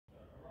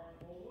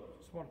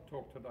just want to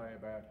talk today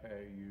about how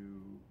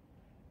you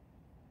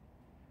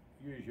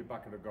use your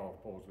bucket of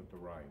golf balls at the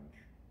range.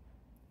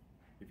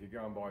 If you're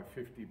going by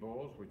 50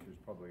 balls, which is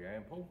probably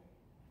ample,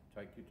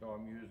 take your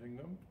time using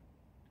them.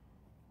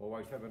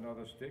 Always have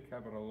another stick,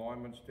 have an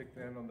alignment stick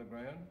down on the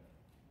ground.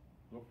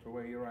 Look to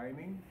where you're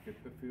aiming, get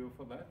the feel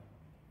for that.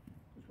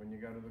 Because when you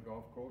go to the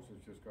golf course,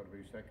 it's just got to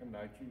be second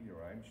nature, you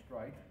aim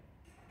straight.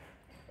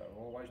 So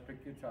always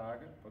pick your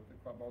target, put the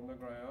club on the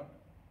ground,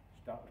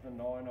 start with a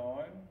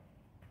 9-iron,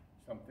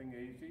 something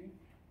easy,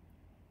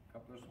 a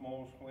couple of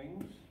small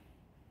swings.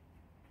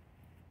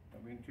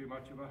 Don't be in too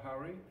much of a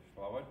hurry,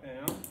 slow it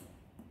down,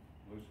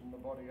 loosen the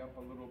body up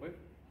a little bit,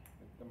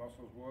 get the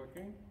muscles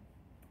working.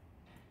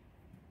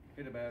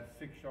 Hit about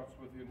 6 shots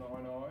with your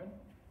 9-iron,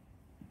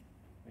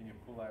 then you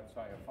pull out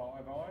say a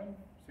 5-iron,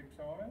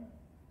 6-iron,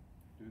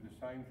 do the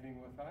same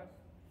thing with that,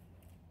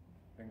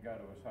 then go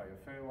to say a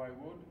fairway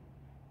wood,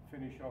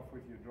 finish off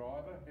with your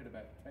driver, hit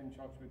about 10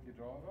 shots with your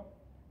driver.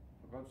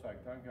 For God's sake,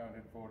 don't go and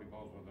hit 40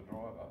 balls with a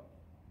driver.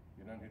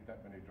 You don't hit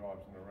that many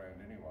drives in a round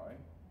anyway.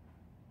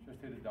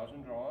 Just hit a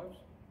dozen drives,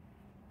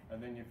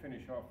 and then you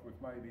finish off with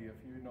maybe a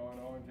few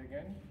 9-irons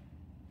again,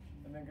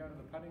 and then go to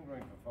the putting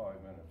green for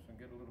 5 minutes and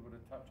get a little bit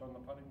of touch on the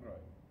putting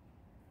green.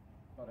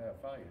 Not how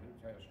far you hit it,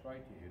 it's how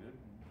straight you hit it,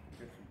 and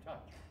get some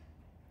touch.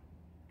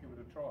 Give it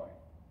a try.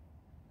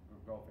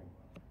 Good golfing.